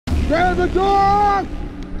Grab the dog!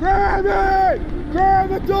 Grab it! Grab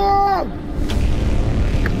the dog!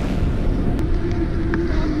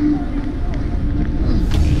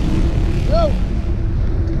 Oh!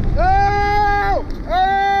 Oh!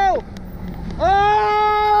 Oh!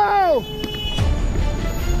 Oh!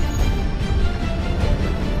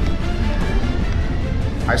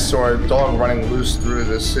 I saw a dog running loose through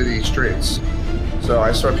the city streets. So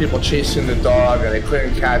I saw people chasing the dog and they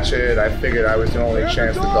couldn't catch it. I figured I was the only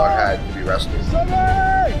chance the dog had to be rescued.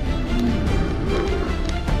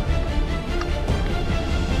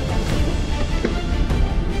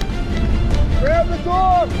 Grab the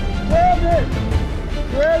dog! Grab it!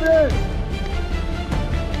 Grab it!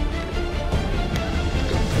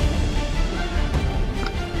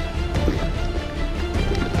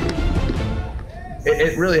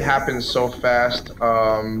 It really happened so fast.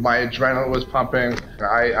 My adrenaline was pumping.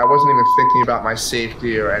 I wasn't even thinking about my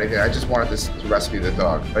safety or anything. I just wanted to rescue the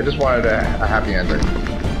dog. I just wanted a happy ending.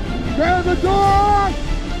 Grab the dog!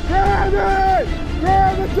 Grab it!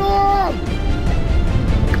 Grab the dog!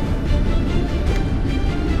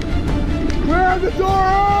 Grab the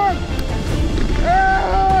dog!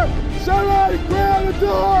 Ah! Somebody grab the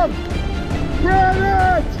dog!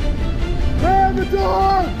 Grab it! Grab the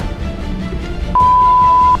dog!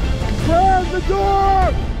 Grab the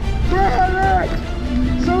dog! Grab it!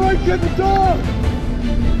 Somebody get the dog!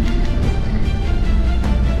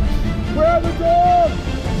 Grab the dog!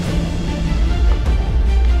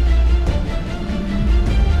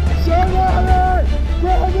 Somebody!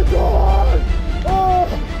 Grab the dog! Oh!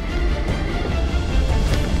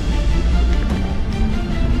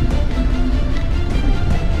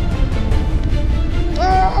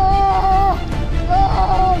 Oh!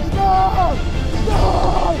 Oh! Stop!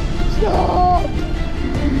 Stop! Stop!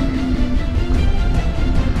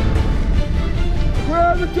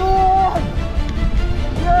 Grab the dog!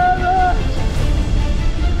 Grab it!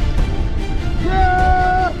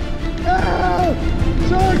 Grab! Ah!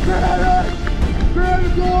 Sorry, grab it! Grab the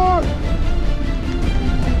dog!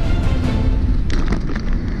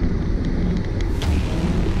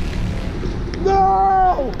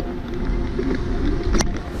 No!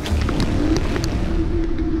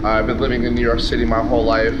 I've been living in New York City my whole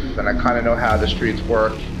life, and I kind of know how the streets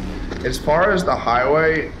work. As far as the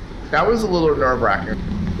highway, that was a little nerve-wracking.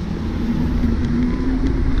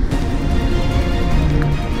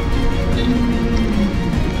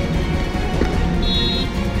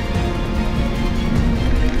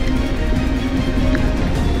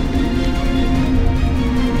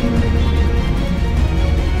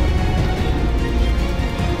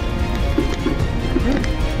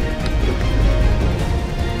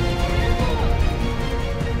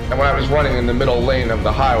 And when I was running in the middle lane of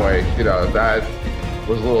the highway, you know, that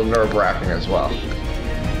was a little nerve-wracking as well.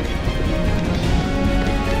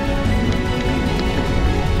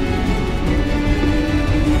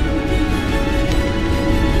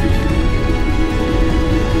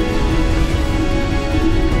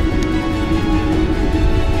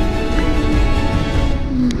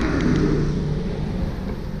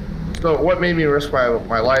 So what made me risk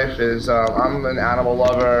my life is I'm an animal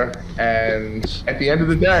lover, and at the end of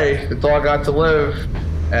the day, the dog got to live,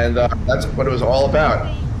 and that's what it was all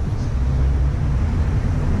about.